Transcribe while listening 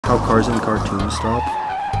How cars in cartoons stop.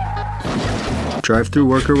 Drive-thru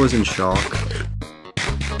worker was in shock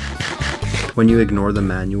when you ignore the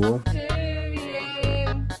manual.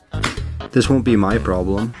 This won't be my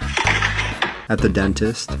problem. At the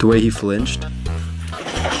dentist, the way he flinched.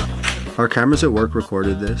 Our cameras at work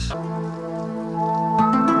recorded this.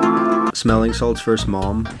 Smelling salt's first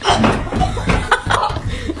mom.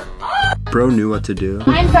 Bro knew what to do.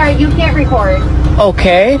 I'm sorry, you can't record.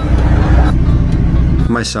 Okay.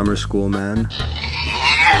 My summer school man.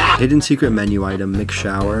 Hidden secret menu item, mixed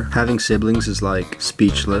shower. Having siblings is like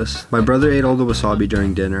speechless. My brother ate all the wasabi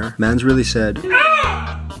during dinner. Man's really said,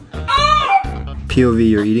 POV,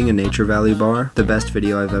 you're eating a Nature Valley bar. The best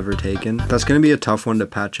video I've ever taken. That's gonna be a tough one to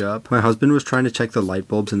patch up. My husband was trying to check the light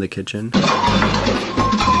bulbs in the kitchen.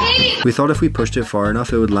 We thought if we pushed it far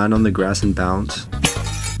enough it would land on the grass and bounce.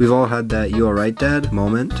 We've all had that "you alright dad"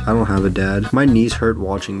 moment. I don't have a dad. My knees hurt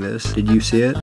watching this. Did you see it?